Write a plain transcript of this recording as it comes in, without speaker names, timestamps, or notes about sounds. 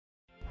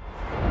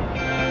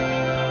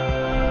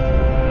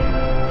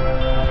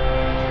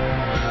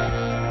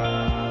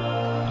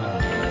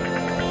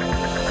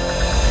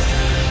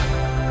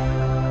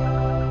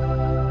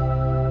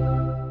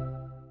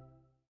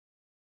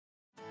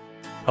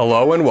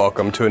Hello and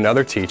welcome to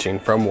another teaching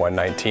from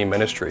 119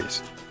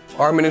 Ministries.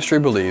 Our ministry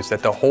believes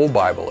that the whole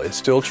Bible is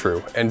still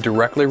true and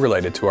directly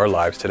related to our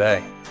lives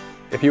today.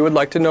 If you would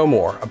like to know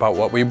more about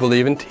what we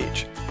believe and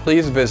teach,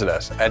 please visit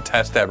us at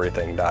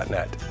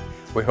testeverything.net.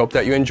 We hope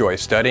that you enjoy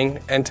studying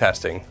and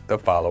testing the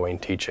following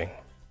teaching.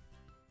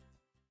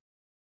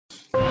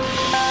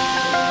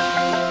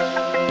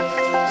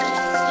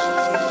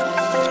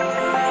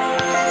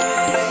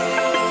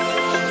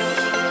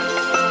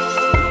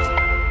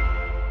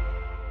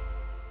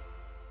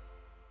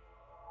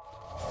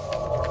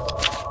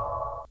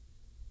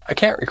 I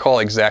can't recall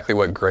exactly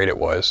what grade it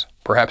was,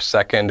 perhaps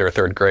second or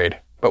third grade,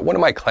 but one of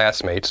my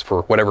classmates,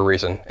 for whatever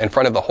reason, in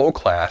front of the whole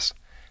class,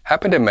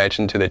 happened to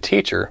mention to the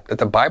teacher that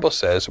the Bible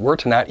says we're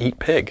to not eat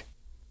pig.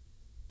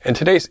 In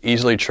today's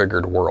easily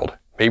triggered world,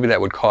 maybe that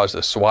would cause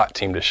the SWAT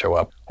team to show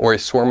up, or a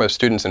swarm of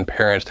students and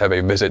parents to have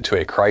a visit to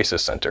a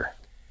crisis center.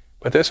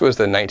 But this was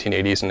the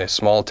 1980s in a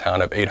small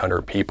town of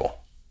 800 people.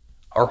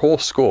 Our whole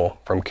school,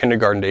 from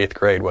kindergarten to 8th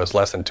grade, was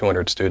less than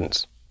 200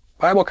 students.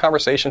 Bible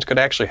conversations could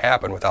actually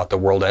happen without the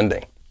world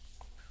ending.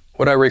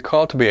 What I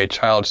recall to be a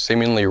child's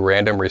seemingly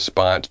random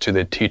response to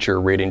the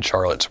teacher reading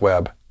Charlotte's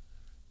Web,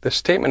 the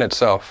statement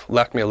itself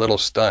left me a little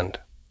stunned.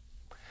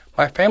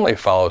 My family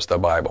follows the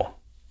Bible.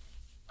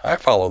 I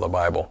follow the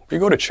Bible. We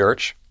go to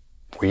church.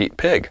 We eat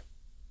pig.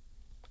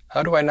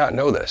 How do I not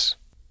know this?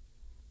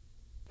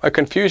 My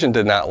confusion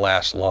did not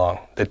last long.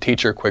 The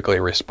teacher quickly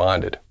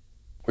responded.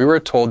 We were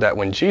told that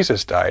when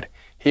Jesus died,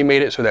 he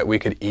made it so that we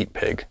could eat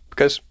pig,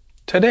 because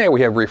today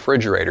we have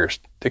refrigerators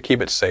to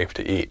keep it safe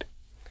to eat.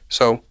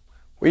 So,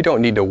 we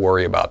don't need to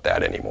worry about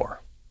that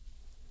anymore.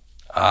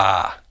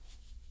 Ah,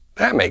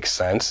 that makes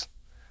sense,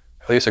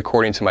 at least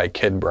according to my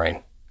kid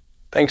brain.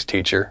 Thanks,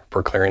 teacher,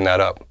 for clearing that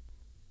up.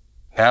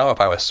 Now,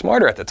 if I was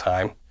smarter at the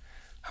time,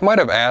 I might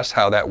have asked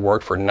how that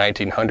worked for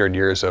 1900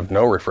 years of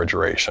no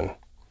refrigeration.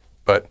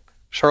 But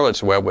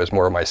Charlotte's Web was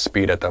more of my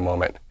speed at the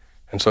moment,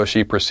 and so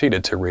she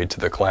proceeded to read to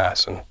the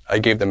class, and I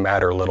gave the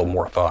matter a little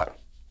more thought.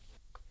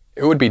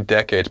 It would be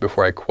decades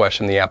before I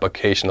questioned the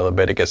application of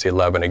Leviticus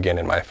 11 again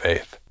in my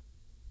faith.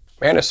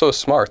 Man is so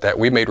smart that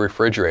we made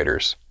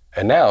refrigerators,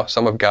 and now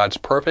some of God's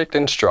perfect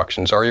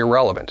instructions are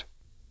irrelevant,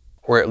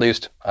 or at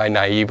least I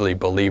naively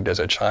believed as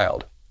a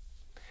child.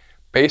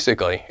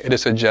 Basically, it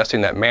is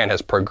suggesting that man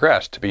has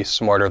progressed to be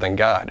smarter than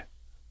God.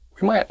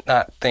 We might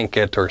not think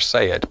it or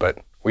say it, but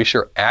we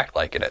sure act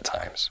like it at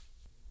times.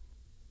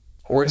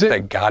 Or is it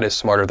that God is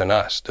smarter than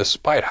us,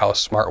 despite how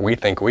smart we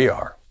think we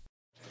are?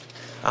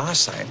 Our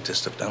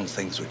scientists have done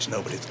things which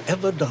nobody's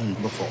ever done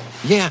before.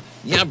 Yeah,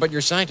 but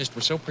your scientists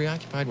were so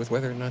preoccupied with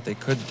whether or not they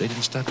could, they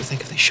didn't stop to think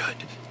if they should.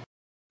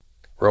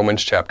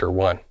 Romans chapter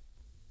 1.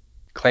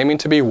 Claiming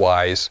to be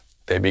wise,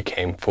 they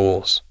became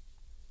fools.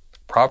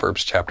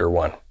 Proverbs chapter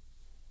 1.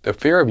 The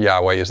fear of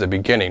Yahweh is the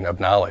beginning of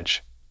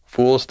knowledge.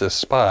 Fools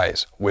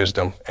despise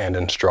wisdom and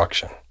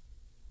instruction.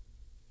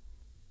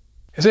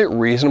 Is it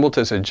reasonable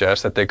to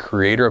suggest that the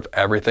Creator of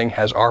everything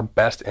has our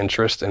best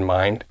interests in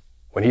mind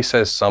when he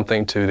says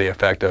something to the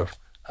effect of,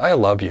 I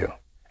love you,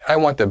 and I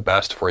want the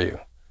best for you,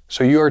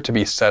 so you are to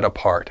be set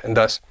apart, and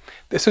thus,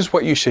 this is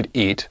what you should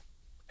eat,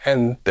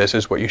 and this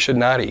is what you should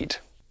not eat?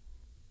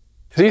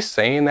 Is he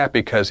saying that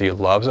because he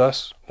loves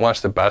us,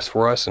 wants the best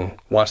for us, and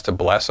wants to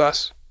bless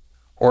us?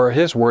 Or are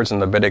his words in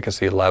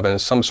Leviticus 11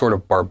 some sort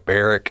of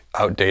barbaric,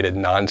 outdated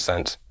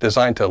nonsense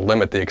designed to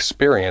limit the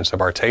experience of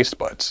our taste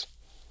buds?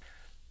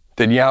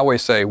 Did Yahweh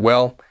say,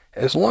 well,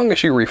 as long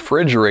as you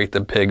refrigerate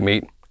the pig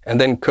meat, and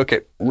then cook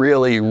it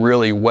really,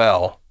 really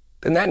well,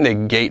 then that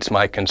negates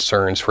my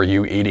concerns for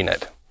you eating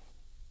it?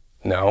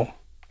 No,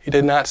 he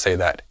did not say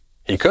that.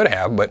 He could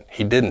have, but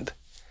he didn't.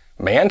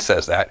 Man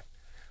says that,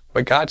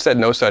 but God said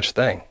no such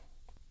thing.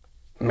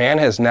 Man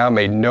has now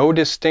made no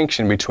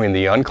distinction between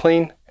the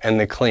unclean and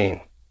the clean,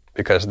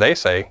 because they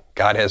say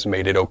God has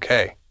made it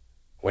okay,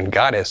 when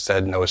God has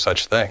said no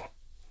such thing.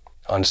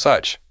 On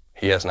such,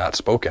 he has not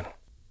spoken.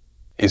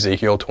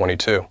 Ezekiel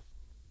 22.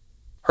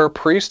 Her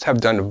priests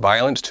have done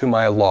violence to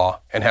my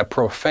law and have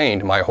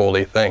profaned my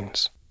holy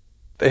things.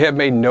 They have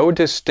made no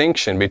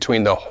distinction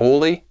between the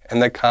holy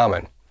and the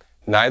common,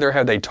 neither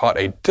have they taught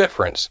a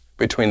difference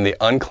between the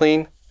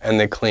unclean and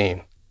the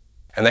clean.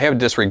 And they have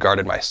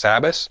disregarded my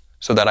Sabbaths,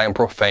 so that I am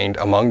profaned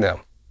among them.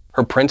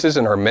 Her princes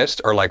in her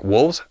midst are like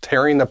wolves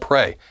tearing the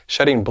prey,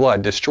 shedding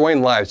blood,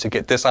 destroying lives to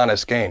get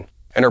dishonest gain.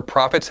 And her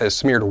prophets have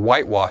smeared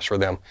whitewash for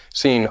them,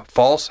 seeing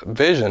false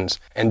visions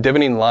and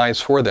divining lies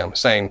for them,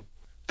 saying,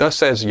 Thus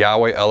says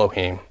Yahweh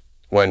Elohim,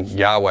 when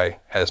Yahweh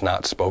has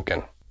not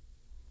spoken.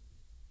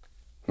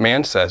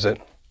 Man says it.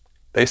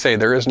 They say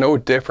there is no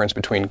difference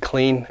between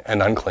clean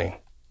and unclean.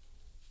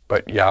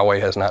 But Yahweh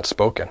has not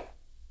spoken.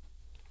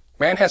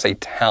 Man has a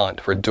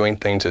talent for doing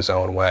things his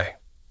own way.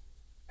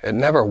 It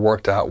never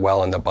worked out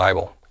well in the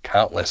Bible,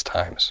 countless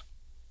times.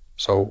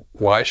 So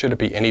why should it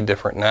be any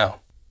different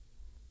now?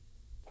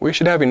 We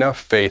should have enough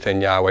faith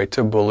in Yahweh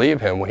to believe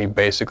him when he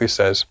basically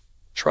says,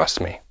 trust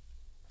me,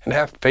 and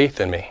have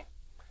faith in me.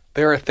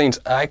 There are things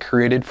I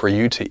created for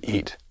you to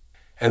eat,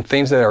 and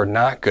things that are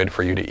not good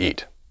for you to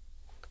eat.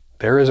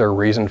 There is a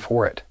reason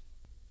for it.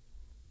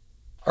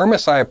 Our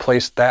Messiah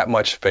placed that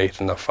much faith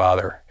in the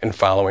Father in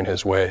following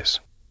his ways.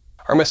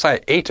 Our Messiah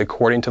ate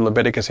according to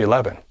Leviticus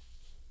 11.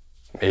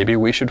 Maybe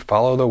we should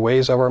follow the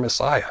ways of our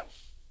Messiah.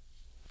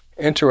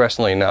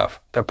 Interestingly enough,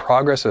 the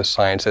progress of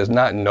science has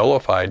not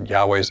nullified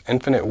Yahweh's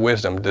infinite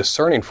wisdom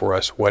discerning for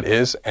us what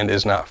is and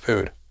is not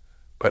food,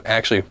 but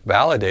actually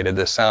validated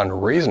the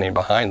sound reasoning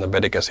behind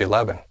Leviticus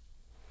 11.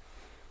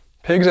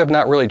 Pigs have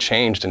not really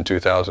changed in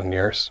 2,000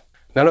 years.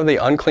 None of the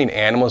unclean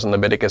animals in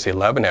Leviticus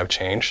 11 have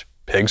changed.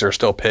 Pigs are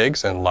still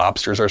pigs and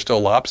lobsters are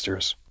still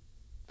lobsters.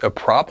 The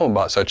problem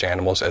about such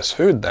animals as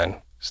food,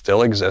 then,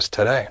 still exists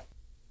today.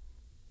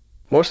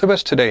 Most of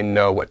us today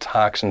know what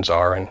toxins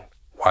are and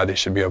why they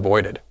should be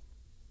avoided.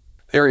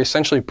 They are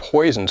essentially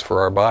poisons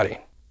for our body.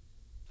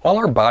 While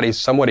our body is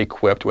somewhat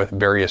equipped with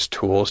various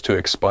tools to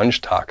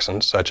expunge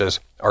toxins, such as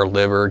our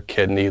liver,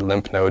 kidney,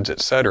 lymph nodes,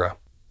 etc.,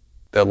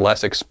 the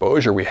less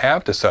exposure we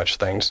have to such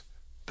things,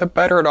 the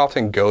better it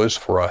often goes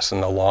for us in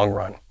the long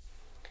run.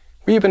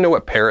 We even know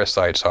what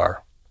parasites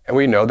are, and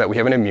we know that we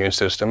have an immune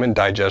system and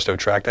digestive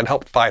tract that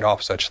help fight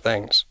off such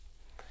things.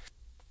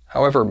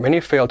 However,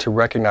 many fail to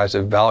recognize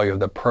the value of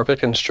the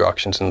perfect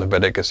instructions in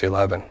Leviticus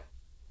 11.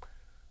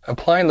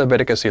 Applying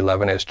Leviticus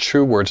 11 as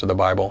true words of the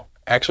Bible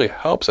actually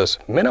helps us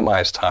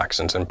minimize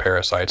toxins and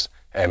parasites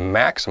and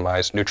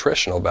maximize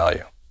nutritional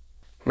value.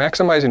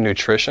 Maximizing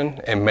nutrition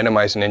and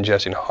minimizing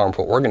ingesting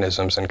harmful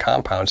organisms and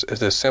compounds is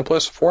the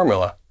simplest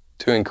formula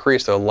to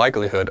increase the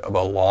likelihood of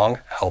a long,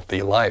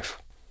 healthy life.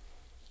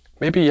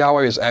 Maybe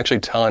Yahweh is actually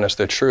telling us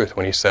the truth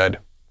when he said,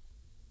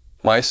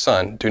 "My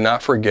son, do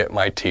not forget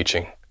my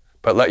teaching,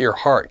 but let your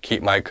heart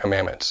keep my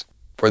commandments,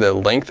 for the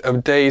length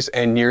of days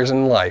and years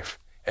in life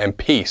and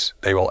peace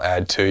they will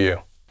add to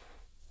you."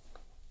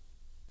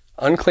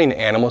 Unclean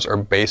animals are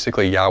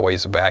basically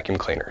Yahweh's vacuum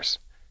cleaners.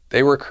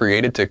 They were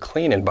created to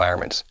clean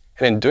environments,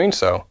 and in doing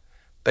so,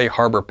 they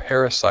harbor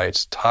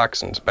parasites,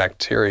 toxins,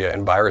 bacteria,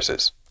 and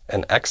viruses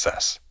in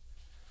excess.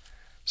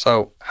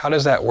 So, how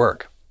does that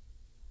work?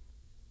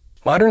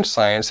 Modern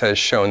science has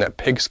shown that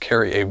pigs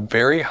carry a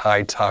very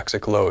high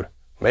toxic load,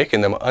 making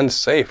them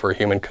unsafe for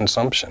human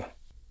consumption.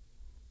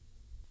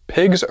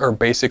 Pigs are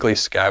basically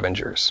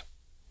scavengers.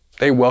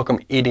 They welcome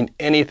eating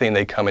anything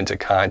they come into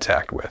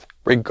contact with,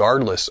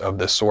 regardless of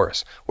the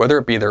source, whether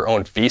it be their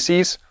own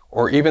feces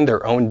or even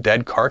their own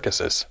dead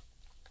carcasses.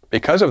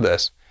 Because of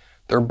this,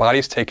 their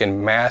bodies take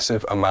in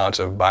massive amounts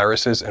of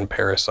viruses and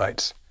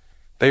parasites.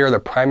 They are the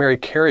primary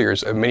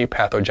carriers of many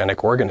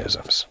pathogenic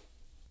organisms.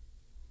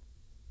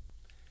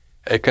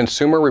 A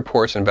Consumer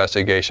Reports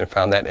investigation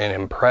found that an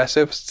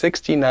impressive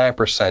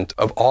 69%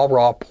 of all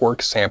raw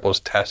pork samples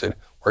tested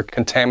were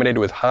contaminated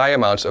with high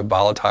amounts of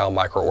volatile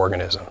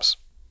microorganisms.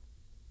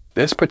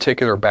 This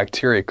particular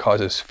bacteria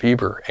causes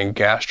fever and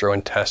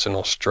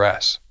gastrointestinal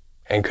stress,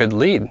 and could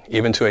lead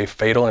even to a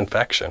fatal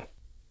infection.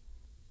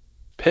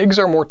 Pigs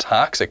are more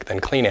toxic than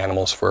clean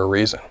animals for a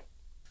reason.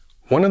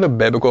 One of the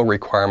biblical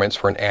requirements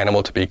for an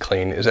animal to be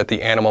clean is that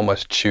the animal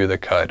must chew the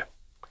cud.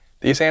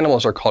 These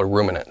animals are called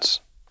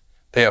ruminants.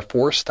 They have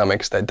 4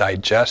 stomachs that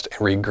digest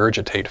and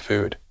regurgitate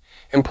food,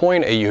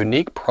 employing a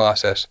unique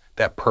process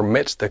that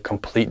permits the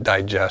complete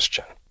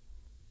digestion.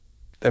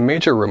 The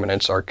major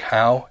ruminants are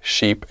cow,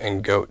 sheep,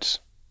 and goats.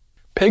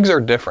 Pigs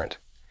are different.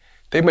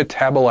 They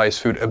metabolize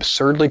food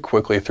absurdly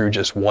quickly through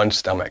just one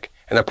stomach,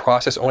 and the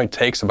process only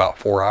takes about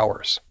 4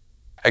 hours.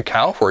 A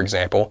cow, for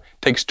example,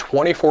 takes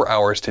 24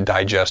 hours to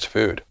digest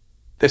food.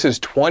 This is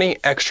 20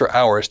 extra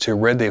hours to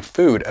rid the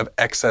food of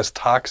excess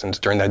toxins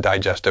during the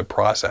digestive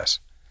process.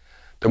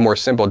 The more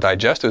simple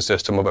digestive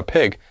system of a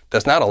pig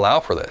does not allow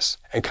for this,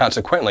 and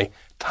consequently,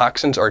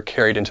 toxins are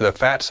carried into the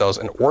fat cells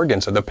and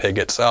organs of the pig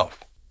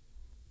itself.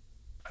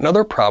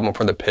 Another problem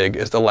for the pig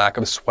is the lack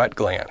of sweat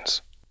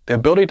glands. The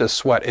ability to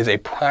sweat is a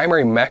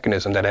primary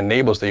mechanism that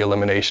enables the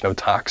elimination of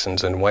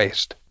toxins and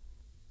waste.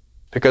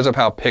 Because of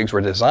how pigs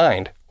were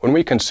designed, when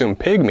we consume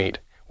pig meat,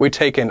 we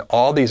take in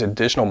all these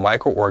additional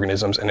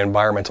microorganisms and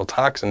environmental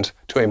toxins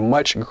to a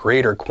much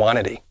greater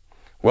quantity,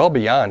 well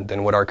beyond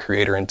than what our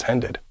Creator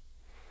intended.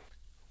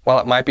 While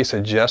it might be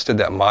suggested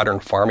that modern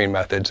farming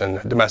methods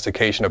and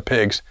domestication of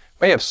pigs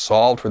may have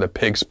solved for the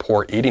pig's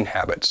poor eating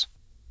habits,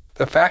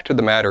 the fact of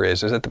the matter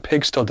is that the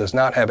pig still does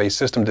not have a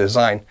system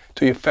designed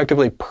to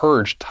effectively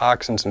purge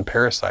toxins and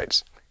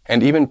parasites.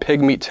 And even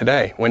pig meat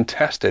today, when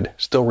tested,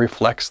 still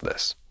reflects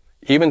this.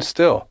 Even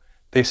still,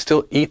 they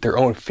still eat their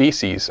own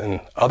feces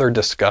and other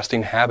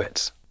disgusting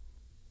habits.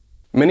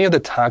 Many of the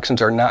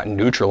toxins are not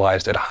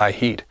neutralized at high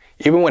heat.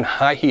 Even when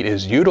high heat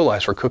is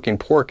utilized for cooking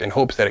pork in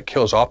hopes that it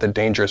kills off the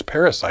dangerous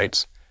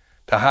parasites,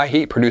 the high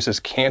heat produces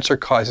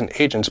cancer-causing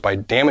agents by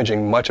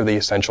damaging much of the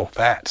essential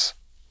fats.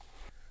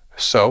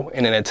 So,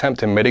 in an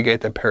attempt to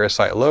mitigate the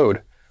parasite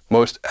load,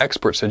 most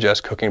experts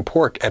suggest cooking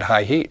pork at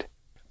high heat.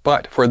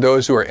 But for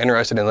those who are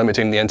interested in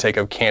limiting the intake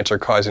of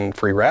cancer-causing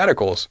free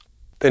radicals,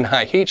 then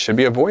high heat should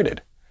be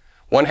avoided.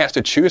 One has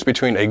to choose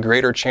between a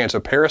greater chance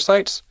of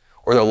parasites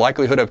or the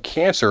likelihood of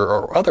cancer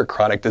or other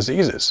chronic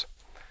diseases.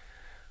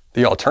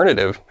 The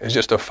alternative is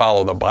just to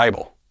follow the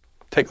Bible.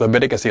 take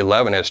Leviticus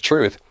 11 as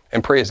truth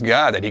and praise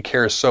God that He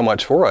cares so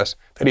much for us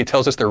that He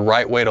tells us the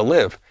right way to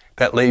live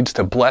that leads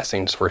to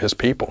blessings for His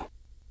people.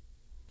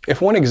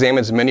 If one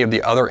examines many of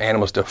the other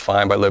animals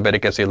defined by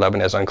Leviticus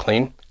 11 as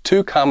unclean,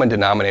 two common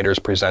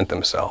denominators present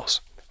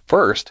themselves.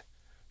 First,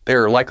 they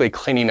are likely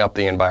cleaning up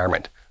the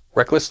environment,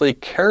 recklessly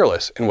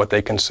careless in what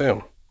they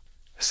consume.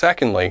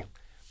 Secondly,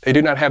 they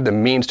do not have the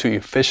means to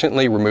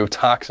efficiently remove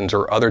toxins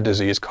or other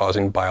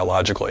disease-causing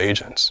biological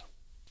agents.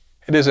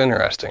 It is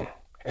interesting,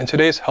 in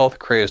today's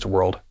health-crazed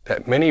world,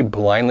 that many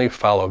blindly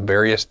follow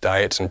various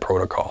diets and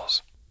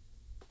protocols.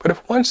 But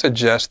if one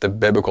suggests the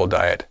biblical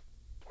diet,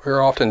 we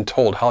are often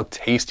told how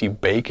tasty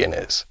bacon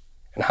is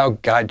and how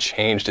God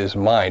changed His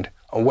mind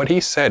on what He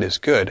said is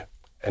good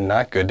and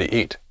not good to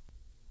eat.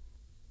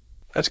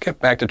 Let's get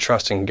back to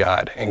trusting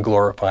God and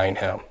glorifying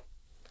Him.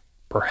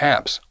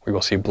 Perhaps we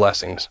will see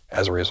blessings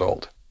as a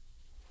result.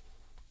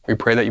 We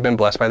pray that you've been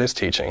blessed by this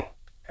teaching,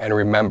 and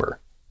remember,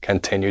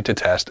 continue to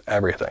test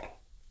everything.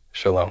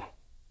 Shalom.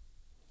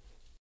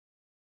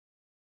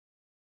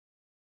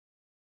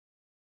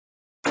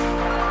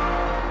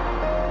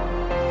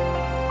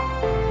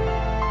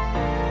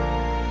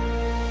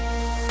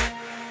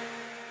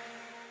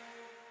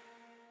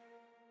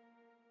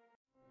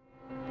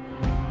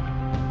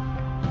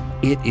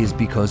 It is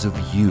because of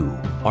you,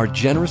 our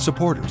generous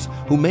supporters,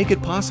 who make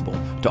it possible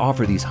to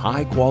offer these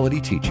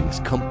high-quality teachings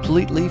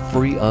completely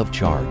free of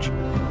charge.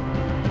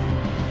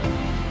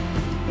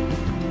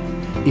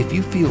 If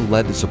you feel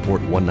led to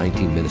support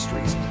 119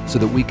 Ministries so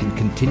that we can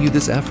continue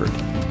this effort,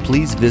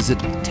 please visit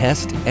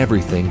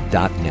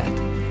testeverything.net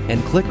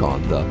and click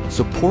on the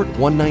Support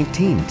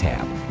 119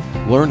 tab.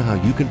 Learn how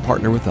you can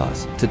partner with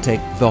us to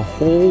take the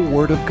whole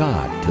Word of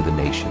God to the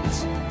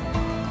nations.